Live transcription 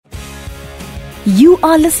You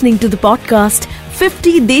are listening to the podcast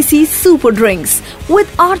 50 Desi Super Drinks with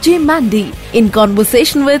RJ Mandy in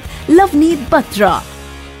conversation with Lavneet Batra.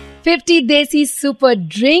 50 Desi Super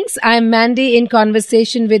Drinks. I'm Mandy in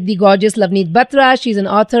conversation with the gorgeous Lavneet Batra. She's an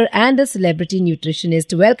author and a celebrity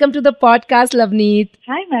nutritionist. Welcome to the podcast, Lavneet.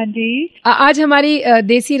 Hi, Mandy. आज हमारी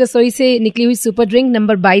देसी रसोई से निकली हुई super drink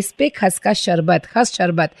number 22 पे खस का शरबत, खस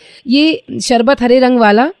शरबत. ये शरबत हरे रंग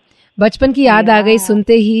वाला, बचपन की याद आ गई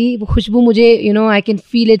सुनते ही. वो खुशबू मुझे I can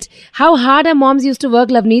feel it. How hard our moms used to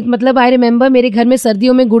work, Lovneet. मतलब आई रिमेम्बर मेरे घर में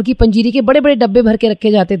सर्दियों में गुड़ की पंजीरी के बड़े बड़े डब्बे भर के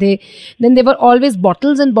रखे जाते थे. Then they were always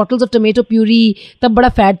bottles and bottles of tomato puree. तब बड़ा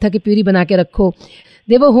फैट था कि प्यूरी बना के रखो.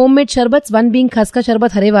 They were homemade sharbat, one being खस का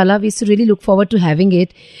शरबत हरे वाला. We used to really look forward to having it.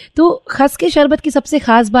 तो खस के शरबत की सबसे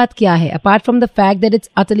खास बात क्या है, apart from the fact that it's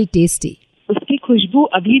utterly tasty? उसकी खुशबू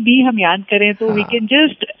अभी भी हम याद करें तो we can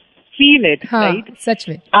just feel it, right? सच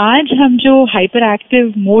में. आज हम जो हाइपर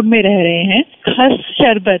एक्टिव मोड में रह रहे हैं, खस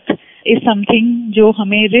शरबत इज समथिंग जो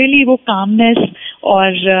हमें रियली वो कामनेस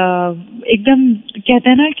और एकदम कहते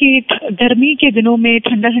हैं ना कि गर्मी के दिनों में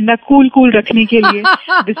ठंडा ठंडा कूल कूल रखने के लिए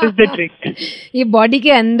दिस इज द ड्रिंक. ये बॉडी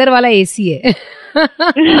के अंदर वाला एसी है.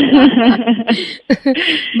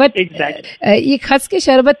 बट ये खस के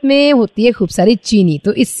शरबत में होती है खूब सारी चीनी,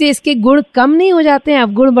 तो इससे इसके गुण कम नहीं हो जाते हैं,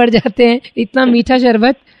 अब गुण बढ़ जाते हैं. इतना मीठा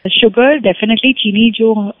शरबत. शुगर डेफिनेटली, चीनी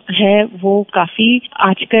जो है वो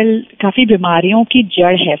आजकल काफी बीमारियों की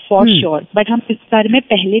जड़ है फॉर श्योर. बट हम इस बारे में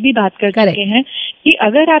पहले भी बात कर चुके हैं कि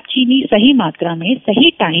अगर आप चीनी सही मात्रा में, सही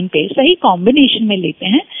टाइम पे, सही कॉम्बिनेशन में लेते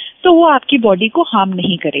हैं तो वो आपकी बॉडी को हार्म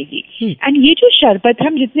नहीं करेगी. एंड ये जो शरबत,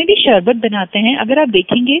 हम जितने भी शरबत बनाते हैं, अगर आप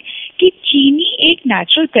देखेंगे कि चीनी एक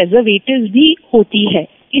नेचुरल प्रिजर्वेटिव भी होती है.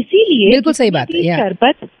 इसीलिए बिल्कुल सही बात है.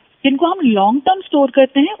 शरबत जिनको हम लॉन्ग टर्म स्टोर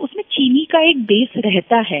करते हैं उसमें चीनी का एक बेस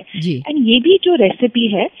रहता है. एंड ये भी जो रेसिपी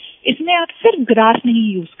है इसमें आप सिर्फ ग्रास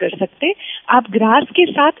नहीं यूज कर सकते, आप ग्रास के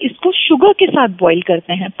साथ इसको शुगर के साथ बॉईल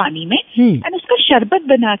करते हैं पानी में एंड उसका शरबत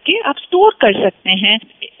बना के आप स्टोर कर सकते हैं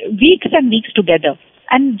weeks and weeks together.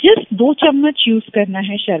 And just 2 चम्मच यूज करना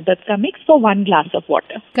है शरबत का mix for 1 glass of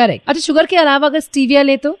water. Correct. अच्छा, शुगर के अलावा अगर स्टीविया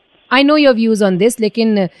ले तो? I know your views on this,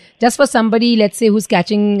 लेकिन just for somebody, let's say, who's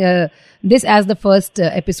catching this as the first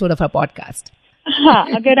episode of our podcast. हाँ,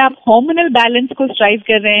 अगर आप हार्मोनल बैलेंस को स्ट्राइव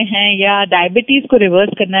कर रहे हैं या डायबिटीज को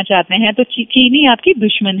रिवर्स करना चाहते हैं तो चीनी आपकी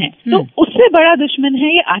दुश्मन है. तो उससे बड़ा दुश्मन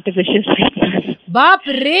है ये आर्टिफिशियल स्वीटनर. बाप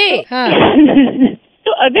रे. हाँ.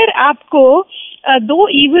 तो अगर आपको 2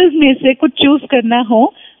 इवल्स में से कुछ चूज करना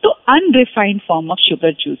हो तो unrefined form of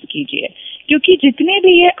sugar choose कीजिए, क्योंकि जितने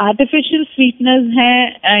भी ये आर्टिफिशियल स्वीटनर्स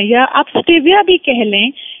हैं या आप स्टेविया भी कह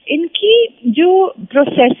लें, इनकी जो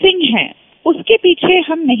प्रोसेसिंग है उसके पीछे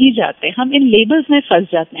हम नहीं जाते, हम इन लेबल्स में फंस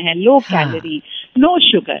जाते हैं. Low calorie, no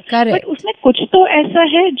sugar, but उसमें कुछ तो ऐसा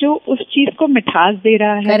है जो उस चीज को मिठास दे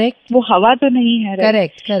रहा है. Correct. वो हवा तो नहीं है.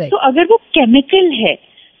 करेक्ट. तो अगर वो केमिकल है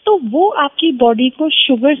तो वो आपकी बॉडी को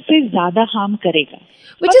शुगर से ज्यादा हार्म करेगा.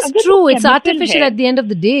 Which is true. It's artificial at the end of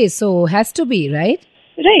the day, so has to be, right?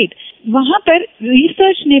 Right. वहाँ पर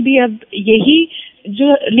रिसर्च ने भी अब यही,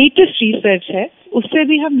 जो लेटेस्ट रिसर्च है उससे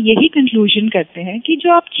भी हम यही कंक्लूजन करते हैं कि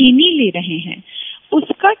जो आप चीनी ले रहे हैं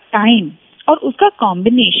उसका टाइम और उसका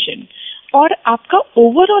कॉम्बिनेशन और आपका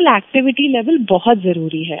ओवरऑल एक्टिविटी लेवल बहुत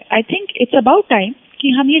जरूरी है. I think it's about time कि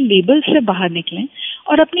हम ये लेबल से बाहर निकलें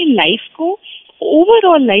और अपनी लाइफ को,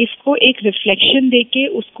 ओवरऑल लाइफ को एक रिफ्लेक्शन देके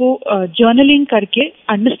उसको जर्नलिंग करके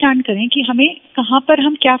अंडरस्टैंड करें कि हमें कहाँ पर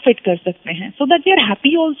हम क्या फिट कर सकते हैं, so that we are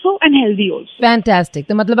happy also and healthy also. Fantastic.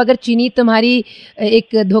 तो मतलब अगर चीनी तुम्हारी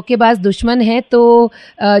एक धोखेबाज दुश्मन है तो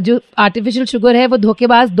जो आर्टिफिशियल शुगर है वो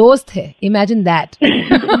धोखेबाज दोस्त है. Imagine that.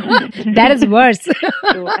 That is verse.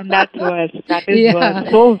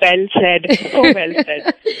 So well said, so well said.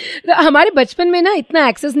 हमारे बचपन में ना इतना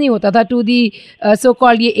एक्सेस नहीं होता था टू दी सो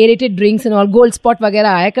कॉल्ड ये aerated drinks and all. Gold spot वगैरह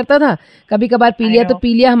आया करता था, कभी कभार पी लिया तो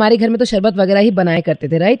पी लिया. हमारे घर में तो शरबत वगैरह ही बनाया करते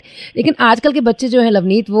थे, राइट. लेकिन आजकल के बच्चे जो है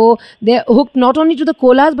लवनीत, वो they are hooked not only to the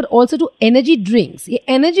कोलास but also to energy drinks. ये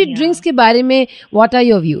एनर्जी ड्रिंक्स के बारे में what are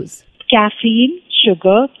your views? Caffeine,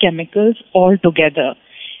 sugar, chemicals all together.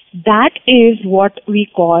 That is what we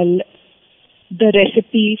call the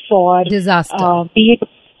recipe for disaster. Be it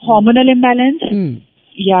hormonal imbalance,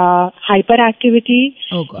 या hyperactivity,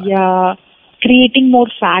 या creating more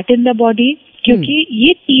fat in the body. क्योंकि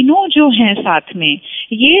ये तीनों जो हैं साथ में,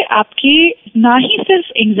 ये आपके ना ही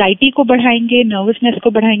सिर्फ एंजाइटी को बढ़ाएंगे, नर्वसनेस को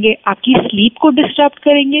बढ़ाएंगे, आपकी स्लीप को डिस्टर्ब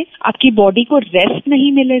करेंगे, आपकी बॉडी को रेस्ट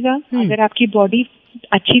नहीं मिलेगा. अगर आपकी बॉडी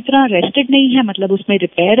अच्छी तरह रेस्टेड नहीं है मतलब उसमें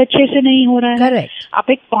रिपेयर अच्छे से नहीं हो रहा है. Correct.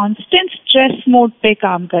 आप एक कांस्टेंट स्ट्रेस मोड पे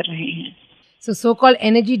काम कर रहे हैं. So so-called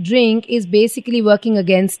energy drink is basically working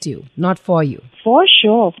against you, not for you. For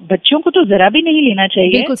sure. बच्चों को तो जरा भी नहीं लेना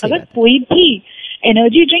चाहिए. बिल्कुल सही अगर बात है. कोई भी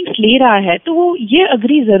एनर्जी ड्रिंक्स ले रहा है तो वो ये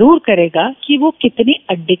अग्री जरूर करेगा कि वो कितने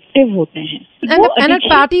एडिक्टिव होते हैं. And at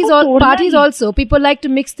parties also, people like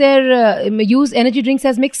to mix use energy drinks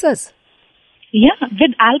as mixers. Yeah,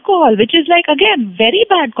 with alcohol, which is like again very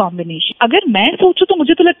bad combination. अगर मैं सोचूं तो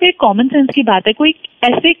मुझे तो लगता है कॉमन सेंस की बात है. कोई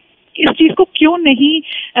ऐसे इस चीज को क्यों नहीं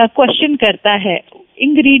क्वेश्चन करता है.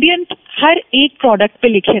 इंग्रेडिएंट हर एक प्रोडक्ट पे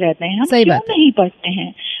लिखे रहते हैं. हम क्यों नहीं पढ़ते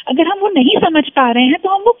हैं? अगर हम वो नहीं समझ पा रहे हैं तो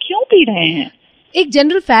हम वो क्यों पी रहे हैं? एक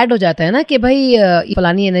जनरल फैड हो जाता है ना कि भाई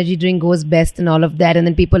फलानी energy drink goes best and all of that and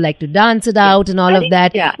then people like to dance it out and all of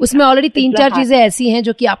that. उसमें ऑलरेडी 3-4 चीजें ऐसी हैं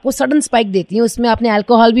जो कि आपको सडन स्पाइक देती हैं. उसमें आपने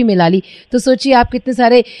अल्कोहल भी मिला ली तो सोचिए आप कितने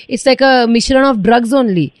सारे, इट्स लाइक अ मिश्रण of drugs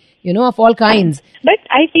only, you know, of all kinds. But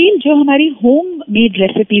I feel जो हमारी होम मेड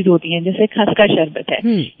रेसिपीज होती हैं जैसे खस का शरबत है,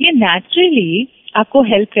 ये नेचुरली आपको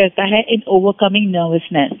हेल्प करता है in overcoming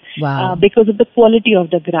nervousness because of the quality of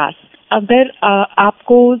the grass. अगर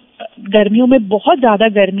आपको गर्मियों में बहुत ज्यादा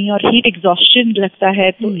गर्मी और हीट एग्जॉस्शन लगता है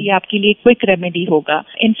तो ये आपके लिए क्विक रेमेडी होगा.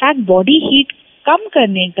 इनफैक्ट बॉडी हीट कम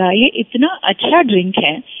करने का ये इतना अच्छा ड्रिंक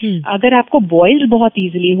है. अगर आपको बॉइल्स बहुत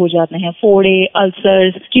इजीली हो जाते हैं, फोड़े,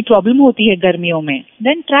 अल्सर्स की प्रॉब्लम होती है गर्मियों में,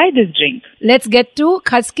 then try this drink. Let's get to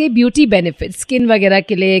खस के ब्यूटी बेनिफिट. स्किन वगैरह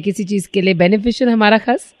के लिए, किसी चीज के लिए बेनिफिशियल हमारा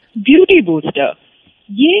खस. Beauty booster.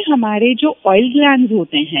 ये हमारे जो ऑयल ग्लैंड्स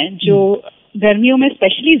होते हैं जो गर्मियों में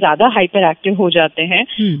स्पेशली ज्यादा हाइपर एक्टिव हो जाते हैं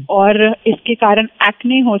और इसके कारण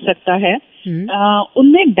एक्ने हो सकता है,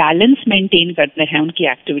 उनमें बैलेंस मेंटेन करते हैं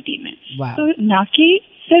उनकी एक्टिविटी में. तो ना कि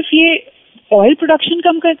सिर्फ ये ऑयल प्रोडक्शन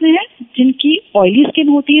कम करते हैं जिनकी ऑयली स्किन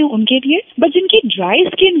होती है उनके लिए, बट जिनकी ड्राई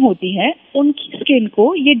स्किन होती है उनकी स्किन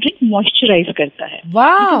को ये ड्रिंक मॉइस्चराइज करता है.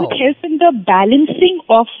 It helps in the balancing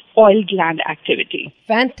of oil gland activity.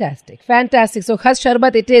 Fantastic, fantastic. सो खस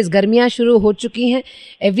शरबत इट इज. गर्मियां शुरू हो चुकी हैं.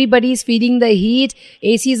 Everybody is feeling the heat.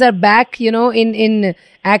 ACs are back, you know, in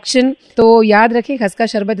action. तो याद रखें, खस का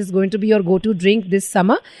शरबत is going to be your go to drink this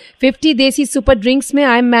summer. 50 desi super drinks में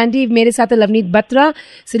आई एम मैंडी, मेरे साथ है लवनीत बत्रा,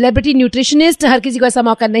 सेलिब्रिटी न्यूट्रिशनिस्ट. हर किसी को ऐसा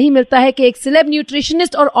मौका नहीं मिलता है कि एक सेलेब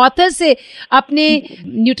न्यूट्रिशनिस्ट और ऑथर से अपने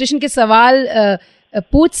न्यूट्रिशन के सवाल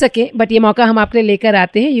पूछ सके, बट ये मौका हम आपके लिए लेकर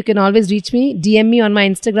आते हैं. You can always reach me, DM me on my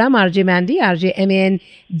Instagram, RJ Mandy,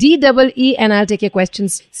 RJMANDEE, and I'll take your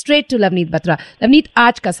questions straight to Lavneet Batra. Lavneet,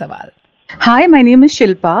 आज का सवाल. Hi, my name is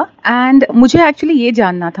Shilpa and मुझे actually ये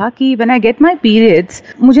जानना था कि when I get my periods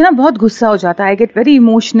मुझे ना बहुत गुस्सा हो जाता है. I get very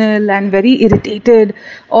emotional and very irritated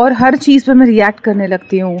और हर चीज़ पे मैं react करने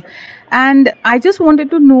लगती हूँ. And I just wanted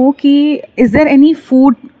to know कि is there any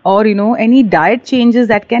food or you know any diet changes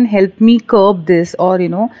that can help me curb this, or you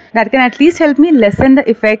know that can at least help me lessen the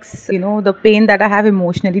effects, you know, the pain that I have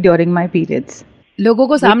emotionally during my periods. लोगों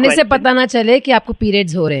को सामने से पता ना चले कि आपको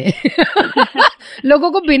periods हो रहे हैं. लोगों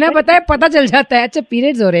को बिना बताए पता चल जाता है, अच्छा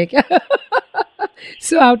पीरियड्स हो रहे हैं क्या.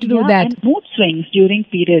 So how to do that? And mood swings during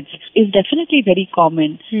periods is definitely very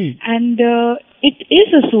common, and it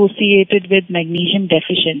is associated with magnesium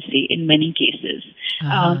deficiency in many cases,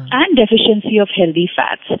 and deficiency of healthy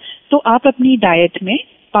fats. तो आप अपनी डाइट में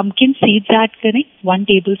pumpkin seeds add करें, 1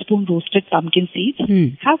 tablespoon roasted pumpkin seeds.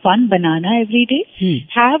 Have 1 banana every day.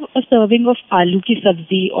 Have a serving of aloo ki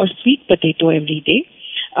sabzi or sweet potato every day.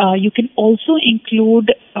 You can also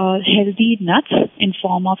include healthy nuts in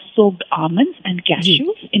form of soaked almonds and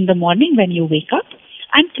cashews in the morning when you wake up.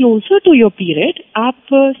 And closer to your period,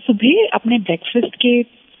 आप सुबह अपने breakfast के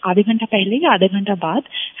आधे घंटा पहले या आधे घंटा बाद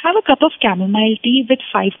have a cup of chamomile tea with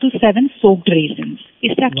 5 to 7 soaked raisins.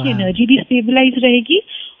 इससे आपकी एनर्जी भी स्टेबलाइज रहेगी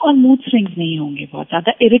और मूड स्विंग्स नहीं होंगे, बहुत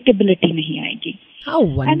ज्यादा इरिटेबिलिटी नहीं आएगी.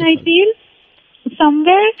 And I feel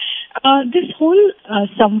somewhere this whole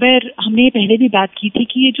somewhere हमने पहले भी बात की थी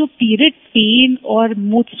कि ये जो पीरियड पेन और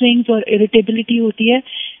मूड स्विंग्स और इरिटेबिलिटी होती है,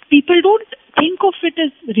 people don't think of it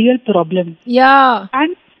as real problem.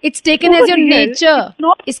 And it's taken as your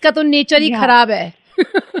nature. इसका तो नेचर ही खराब है.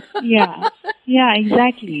 yeah,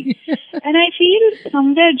 exactly. And I feel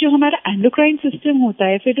somewhere जो हमारा endocrine system होता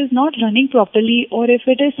है, if it is not running properly or if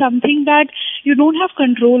it is something that you don't have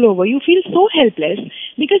control over, you feel so helpless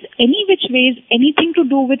because any which ways, anything to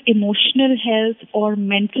do with emotional health or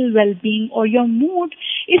mental well-being or your mood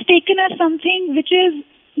is taken as something which is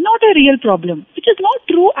not a real problem, which is not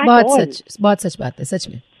true at all. बहुत सच बात है, सच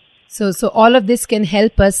में. So all of this can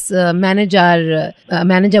help us manage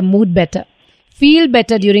our mood better. Feel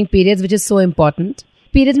better during periods, which is so important.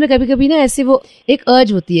 Periods में कभी कभी ना ऐसे वो एक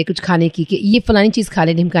अर्ज होती है कुछ खाने की कि ये फलानी चीज खा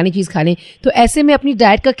लें, ढिमकानी चीज खा लें. तो ऐसे में अपनी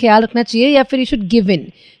डाइट का ख्याल रखना चाहिए या फिर you should give in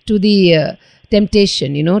to the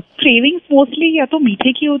temptation, you know? Cravings mostly या तो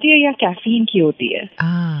मीठे की होती है या कैफीन की होती है.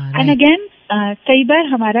 And again, कई बार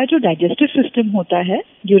हमारा जो डाइजेस्टिव सिस्टम होता है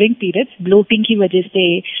ड्यूरिंग पीरियड्स, ब्लोटिंग की वजह से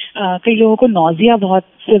कई लोगों को नॉजिया बहुत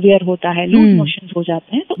सिवियर होता है, लूज मोशंस हो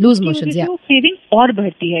जाते हैं, तो लूज मोशंस, वो क्रेविंग और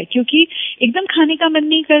बढ़ती है क्योंकि एकदम खाने का मन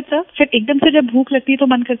नहीं करता, फिर एकदम से जब भूख लगती है तो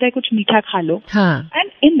मन करता है कुछ मीठा खा लो. And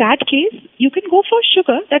in that case you can go for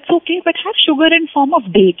sugar, that's okay, but have sugar in form of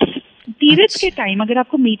dates. Periods के टाइम अगर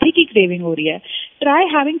आपको मीठे की क्रेविंग हो रही है, try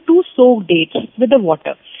having 2 soaked dates with the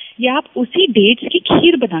water. या आप उसी डेट्स की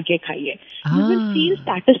खीर बना के खाइए. You will feel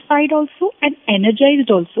satisfied also and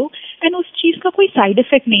energized also, and उस चीज का कोई साइड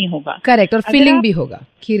इफेक्ट नहीं होगा. करेक्ट, और फीलिंग भी होगा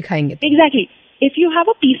खीर खाएंगे. Exactly. If you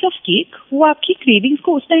have a piece of cake, वो आपकी क्रेविंग्स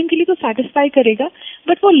को उस टाइम के लिए तो सेटिस्फाई करेगा,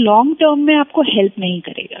 बट वो लॉन्ग टर्म में आपको हेल्प नहीं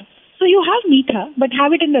करेगा. So you have meetha, but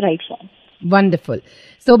have it in the right form. Wonderful.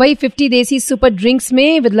 So भाई 50 देसी सुपर ड्रिंक्स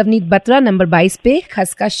में विद लवनीत बत्रा नंबर 22 पे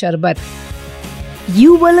खसका शरबत.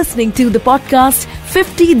 You were listening to the podcast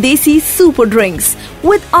 50 Desi Super Drinks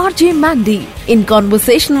with RJ Mandy in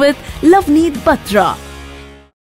conversation with Lavneet Batra.